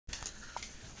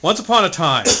Once upon a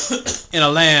time, in a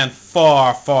land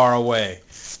far, far away,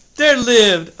 there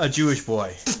lived a Jewish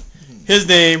boy. His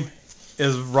name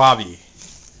is Robbie.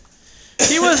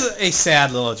 He was a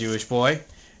sad little Jewish boy,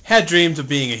 had dreams of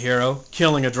being a hero,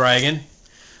 killing a dragon.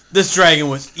 This dragon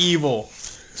was evil,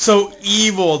 so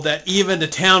evil that even the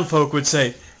town folk would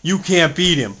say, "You can't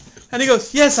beat him." And he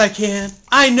goes, "Yes, I can.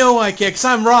 I know I can, because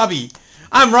I'm Robbie.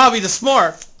 I'm Robbie the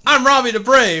smart. I'm Robbie the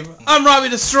brave. I'm Robbie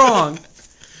the strong."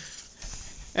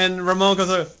 And Ramon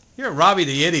goes, "You're Robbie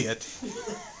the idiot."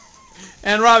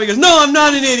 And Robbie goes, "No, I'm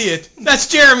not an idiot. That's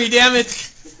Jeremy, damn it.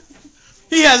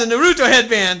 He has a Naruto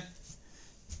headband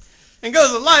and goes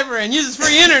to the library and uses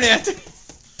free internet."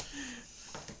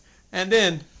 And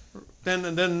then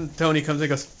Tony comes in and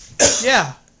goes,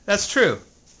 "Yeah, that's true.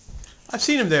 I've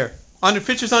seen him there on the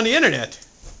pictures on the internet."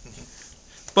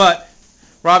 But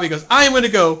Robbie goes, "I am going to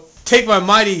go take my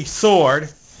mighty sword,"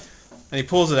 and he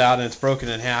pulls it out and it's broken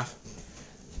in half.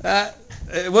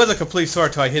 It was a complete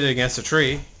sword till I hit it against a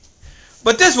tree.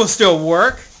 "But this will still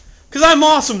work, because I'm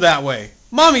awesome that way.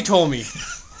 Mommy told me.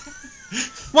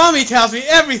 Mommy tells me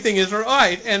everything is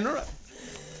right, and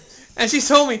she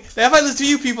told me that if I listen to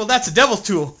you people, that's the devil's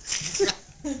tool.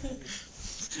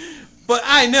 But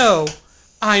I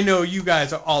know you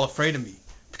guys are all afraid of me,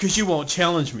 because you won't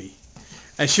challenge me."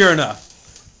 And sure enough,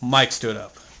 Mike stood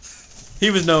up. He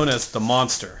was known as the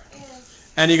Monster.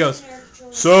 And he goes,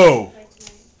 "So,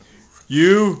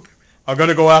 you are going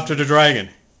to go after the dragon.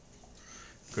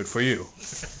 Good for you.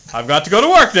 I've got to go to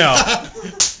work now.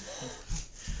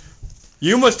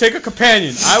 You must take a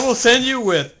companion. I will send you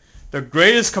with the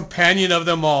greatest companion of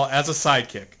them all as a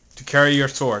sidekick to carry your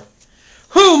sword."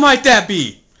 "Who might that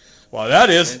be?" "Well, that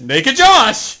is Naked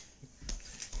Josh."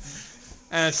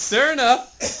 And sure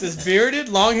enough, this bearded,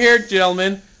 long-haired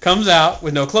gentleman comes out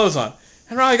with no clothes on.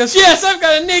 And Robbie goes, "Yes, I've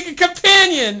got a naked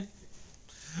companion.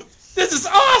 This is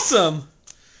awesome."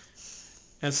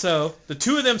 And so the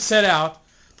two of them set out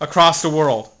across the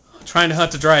world trying to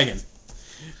hunt the dragon.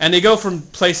 And they go from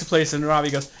place to place, and Robbie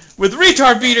goes, "With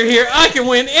Retard Beater here, I can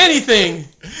win anything."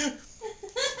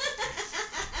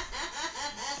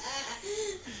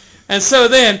 And so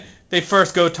then they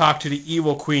first go talk to the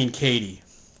evil Queen Katie.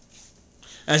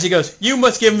 And she goes, "You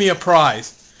must give me a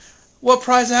prize." "What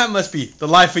prize that must be?" "The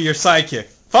life of your sidekick."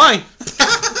 "Fine."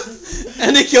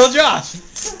 And they kill Josh.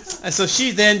 And so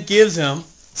she then gives him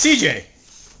CJ.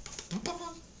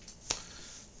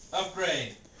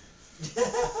 Upgrade.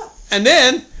 And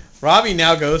then Robbie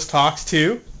now talks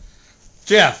to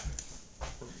Jeff.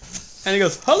 And he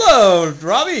goes, "Hello,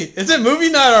 Robbie. Is it movie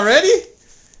night already?"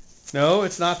 "No,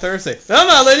 it's not Thursday." "I'm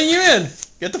not letting you in.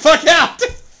 Get the fuck out."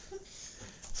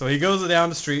 So he goes down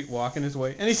the street, walking his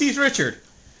way, and he sees Richard.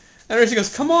 And Richard goes,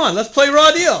 "Come on, let's play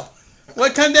Raw Deal.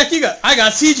 What kind of deck you got?" "I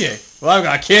got CJ." "Well, I've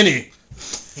got Kenny."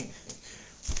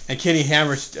 And Kenny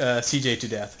hammers CJ to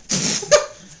death.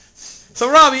 So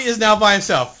Robbie is now by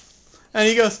himself. And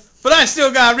he goes, "But I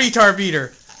still got a Retard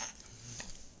Beater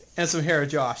and some hair of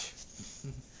Josh.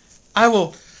 I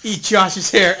will eat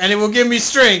Josh's hair, and it will give me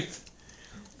strength."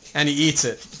 And he eats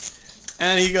it.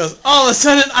 And he goes, "All of a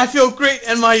sudden, I feel great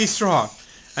and mighty strong."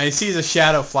 And he sees a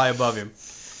shadow fly above him.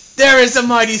 "There is the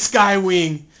mighty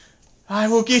Skywing. I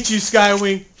will get you,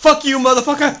 Skywing. Fuck you,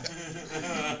 motherfucker."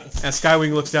 And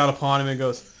Skywing looks down upon him and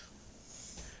goes,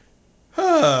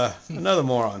 "Another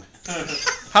moron.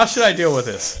 How should I deal with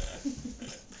this?"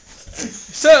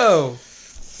 "So,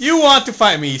 you want to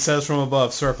fight me," he says from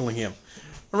above, circling him.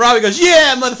 And Robbie goes,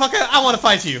 "Yeah, motherfucker, I want to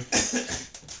fight you.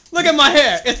 Look at my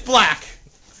hair. It's black.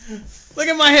 Look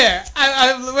at my hair.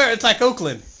 I wear it like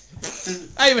Oakland.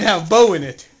 I even have a bow in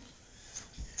it.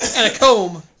 And a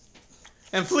comb.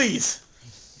 And fleas.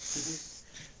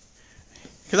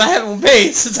 Because I haven't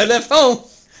bathed since I left home.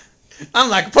 I'm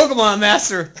like a Pokemon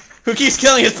master who keeps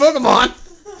killing his Pokemon."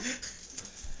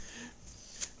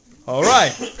 "All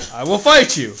right, I will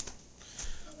fight you.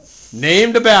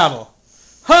 Name the battle."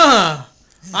 "Huh,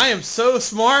 I am so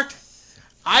smart.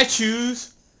 I choose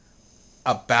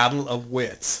a battle of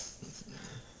wits."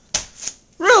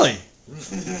 "Really?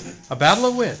 A battle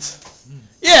of wits?"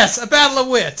 "Yes, a battle of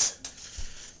wits."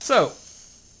 "So,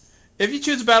 if you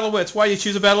choose a battle of wits, why do you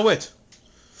choose a battle of wits?"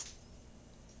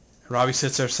 And Robbie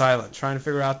sits there silent, trying to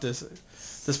figure out this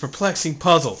perplexing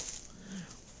puzzle.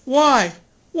 Why?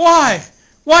 Why?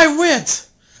 Why wits?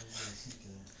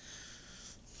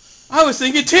 I was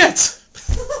thinking tits.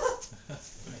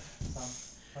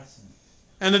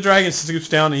 And the dragon scoops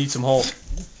down and eats them whole.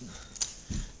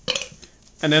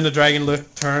 And then the dragon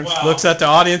looks at the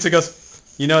audience and goes,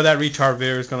 "You know that retard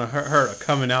beer is going to hurt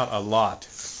coming out a lot.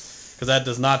 Because that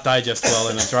does not digest well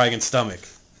in a dragon's stomach."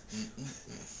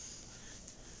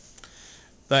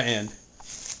 The end.